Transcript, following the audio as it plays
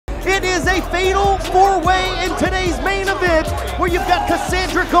It is a fatal four-way in today's main event where you've got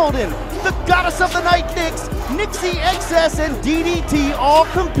Cassandra Golden, the Goddess of the Night Nyx, Nixie XS, and DDT all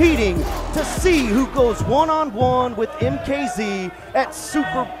competing to see who goes one-on-one with MKZ at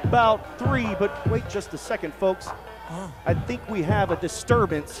Super Bout 3. But wait just a second, folks. I think we have a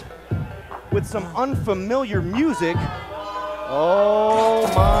disturbance with some unfamiliar music. Oh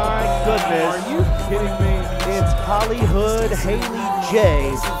my goodness. Are you kidding me? It's HollyHOOD Haley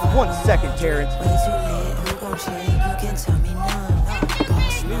J. 1 second, Terrence.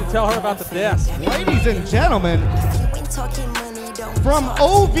 You need to tell her about the desk. Ladies and gentlemen, from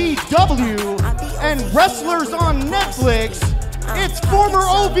OVW and Wrestlers on Netflix, it's former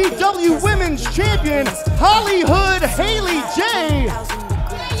OVW Women's Champion, HollyHOOD Haley J.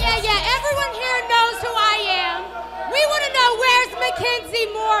 Yeah, everyone here knows who I am. We want to know, where's Mackenzie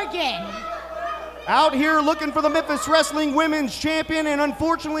Morgan? Out here looking for the Memphis Wrestling Women's Champion, and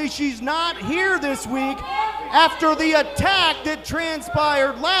unfortunately she's not here this week after the attack that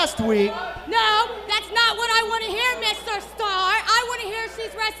transpired last week. No, that's not what I want to hear, Mr. Star. I want to hear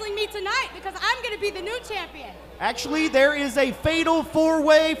she's wrestling me tonight because I'm going to be the new champion. Actually, there is a fatal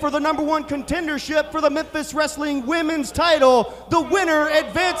four-way for the #1 contendership for the Memphis Wrestling Women's title. The winner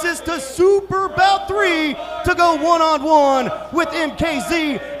advances to Super Bout 3 to go one-on-one with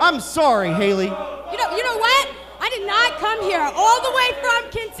MKZ. I'm sorry, Haley. You know what? I did not come here all the way from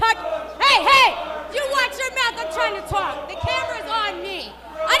Kentucky. Hey, you watch your mouth. I'm trying to talk. The camera's on me.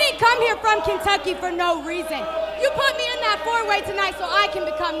 I didn't come here from Kentucky for no reason. You put me in that four-way tonight so I can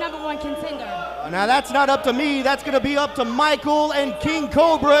become #1 contender. Now that's not up to me. That's going to be up to Michael and King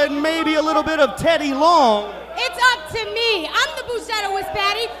Cobra and maybe a little bit of Teddy Long. It's up to me. I'm the Bouchetta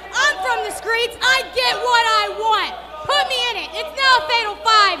Wispatty. I'm from the streets. I get what I want. Put me in it. It's now a fatal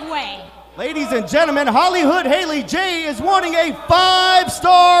five-way. Ladies and gentlemen, HollyHOOD Haley J is wanting a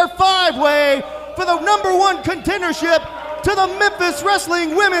 5-star five-way for the #1 contendership to the Memphis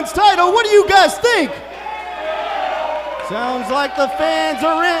Wrestling Women's title. What do you guys think? Sounds like the fans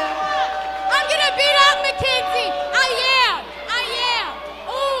are in. I'm gonna beat out Mackenzie. I am.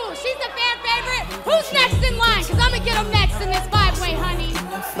 Ooh, she's a fan favorite. Who's next in line? Cause I'm gonna get them next in this five-way, honey.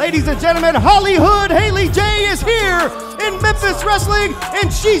 Ladies and gentlemen, HollyHOOD Haley J is here in Memphis Wrestling,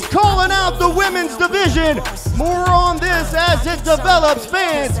 and she's calling out the women's division. More on this as it develops.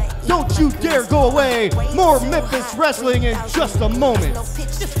 Fans, don't you dare go away. More Memphis Wrestling in just a moment.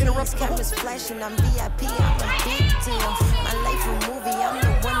 Just interrupt the whole thing.